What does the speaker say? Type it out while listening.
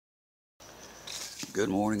Good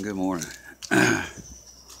morning, good morning.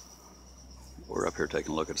 We're up here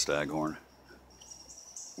taking a look at Staghorn.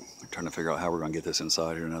 We're trying to figure out how we're going to get this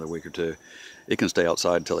inside here another week or two. It can stay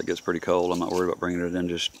outside until it gets pretty cold. I'm not worried about bringing it in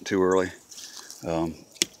just too early.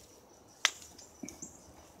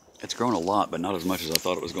 It's grown a lot, but not as much as I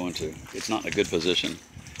thought it was going to. It's not in a good position.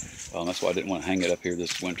 That's why I didn't want to hang it up here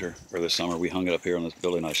this winter or this summer. We hung it up here on this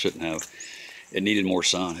building. I shouldn't have. It needed more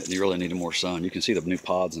sun. It really needed more sun. You can see the new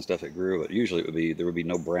pods and stuff that grew, but usually there would be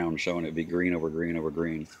no brown showing. It would be green over green over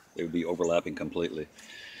green. It would be overlapping completely.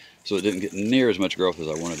 So it didn't get near as much growth as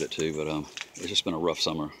I wanted it to, but it's just been a rough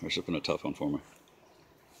summer. It's just been a tough one for me.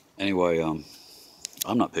 Anyway,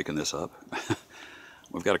 I'm not picking this up.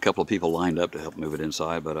 We've got a couple of people lined up to help move it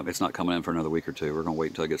inside, but it's not coming in for another week or two. We're going to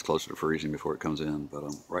wait until it gets closer to freezing before it comes in,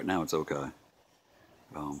 but right now it's okay.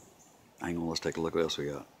 Hang on, let's take a look what else we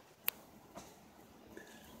got.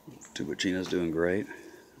 Tubucina's doing great,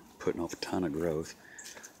 putting off a ton of growth.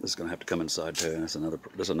 This is going to have to come inside too, and that's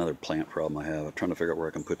another plant problem I have. I'm trying to figure out where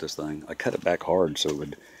I can put this thing. I cut it back hard so it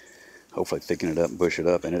would hopefully thicken it up and bush it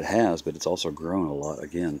up, and it has, but it's also grown a lot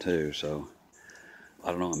again too, so I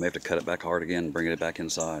don't know. I may have to cut it back hard again and bring it back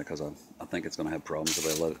inside because I think it's going to have problems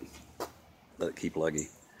if I let it keep leggy.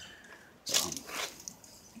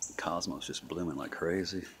 Cosmos just blooming like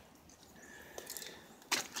crazy.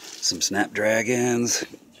 Some snapdragons.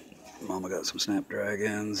 Mama got some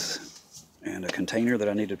snapdragons and a container that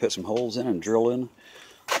I need to put some holes in and drill in.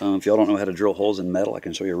 If y'all don't know how to drill holes in metal, I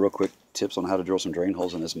can show you real quick tips on how to drill some drain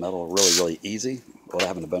holes in this metal. Really easy without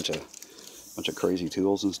having a bunch of crazy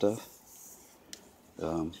tools and stuff.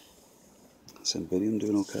 Cymbidium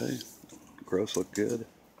doing okay. Growths look good.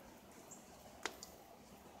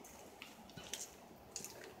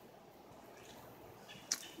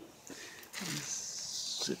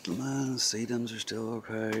 Sedums are still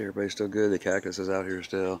okay. Everybody's still good. The cactus is out here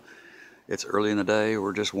still. It's early in the day.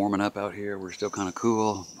 We're just warming up out here. We're still kind of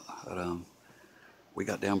cool. But, we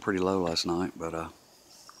got down pretty low last night. But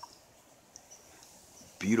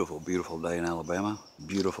beautiful day in Alabama.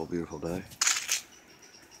 Beautiful day.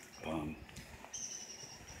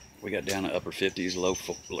 We got down to upper 50s, low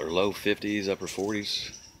 50s, upper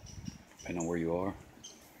 40s, depending on where you are.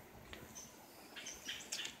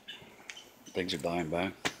 Things are dying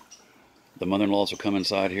back. The mother-in-laws will come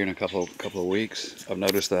inside here in a couple of weeks. I've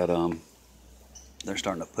noticed that they're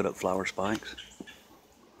starting to put up flower spikes.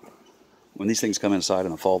 When these things come inside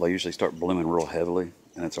in the fall, they usually start blooming real heavily,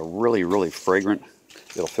 and it's a really fragrant.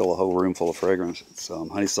 It'll fill the whole room full of fragrance. It's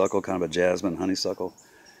honeysuckle, kind of a jasmine honeysuckle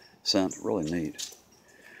scent. Really neat.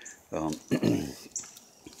 Well,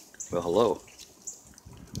 hello.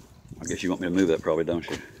 I guess you want me to move that probably, don't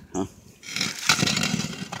you? Huh?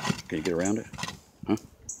 Can you get around it? Huh?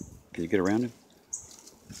 Can you get around it?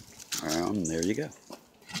 There you go.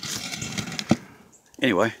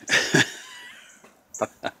 Anyway.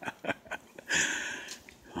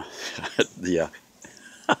 Yeah.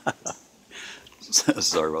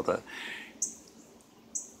 Sorry about that.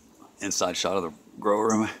 Inside shot of the grow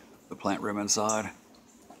room, the plant room inside.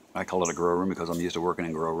 I call it a grow room because I'm used to working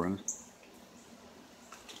in grow rooms.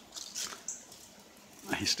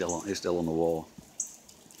 He's still on the wall.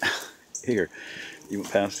 Here, you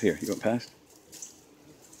went past here. You went past?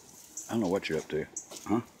 I don't know what you're up to,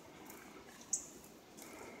 huh?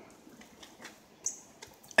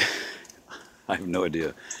 I have no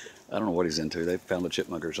idea. I don't know what he's into. They found a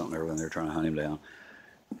chipmunk or something over there. They're trying to hunt him down.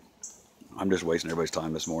 I'm just wasting everybody's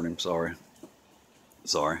time this morning. Sorry.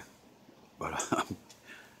 But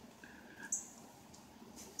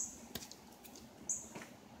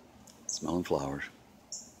smelling flowers.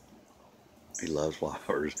 He loves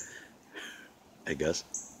flowers. Hey Gus,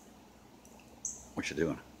 what you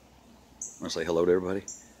doing? Want to say hello to everybody?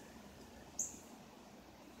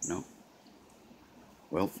 No?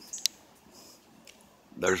 Well,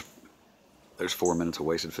 there's 4 minutes of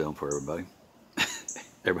wasted film for everybody.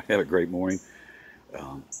 Everybody have a great morning.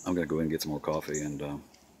 I'm going to go in and get some more coffee and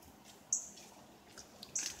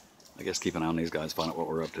I guess keep an eye on these guys, find out what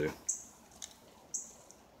we're up to.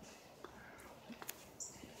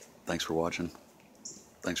 Thanks for watching.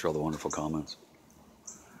 Thanks for all the wonderful comments.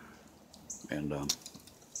 And right,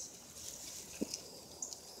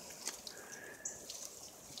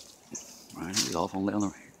 he's off on down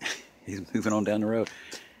the. He's moving on down the road.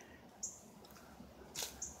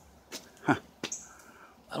 Huh.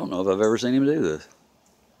 I don't know if I've ever seen him do this.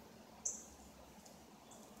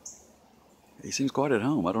 He seems quite at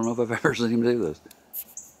home. I don't know if I've ever seen him do this.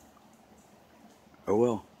 Oh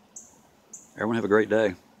well. Everyone have a great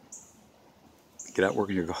day. Get out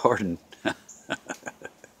working your garden.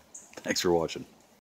 Thanks for watching.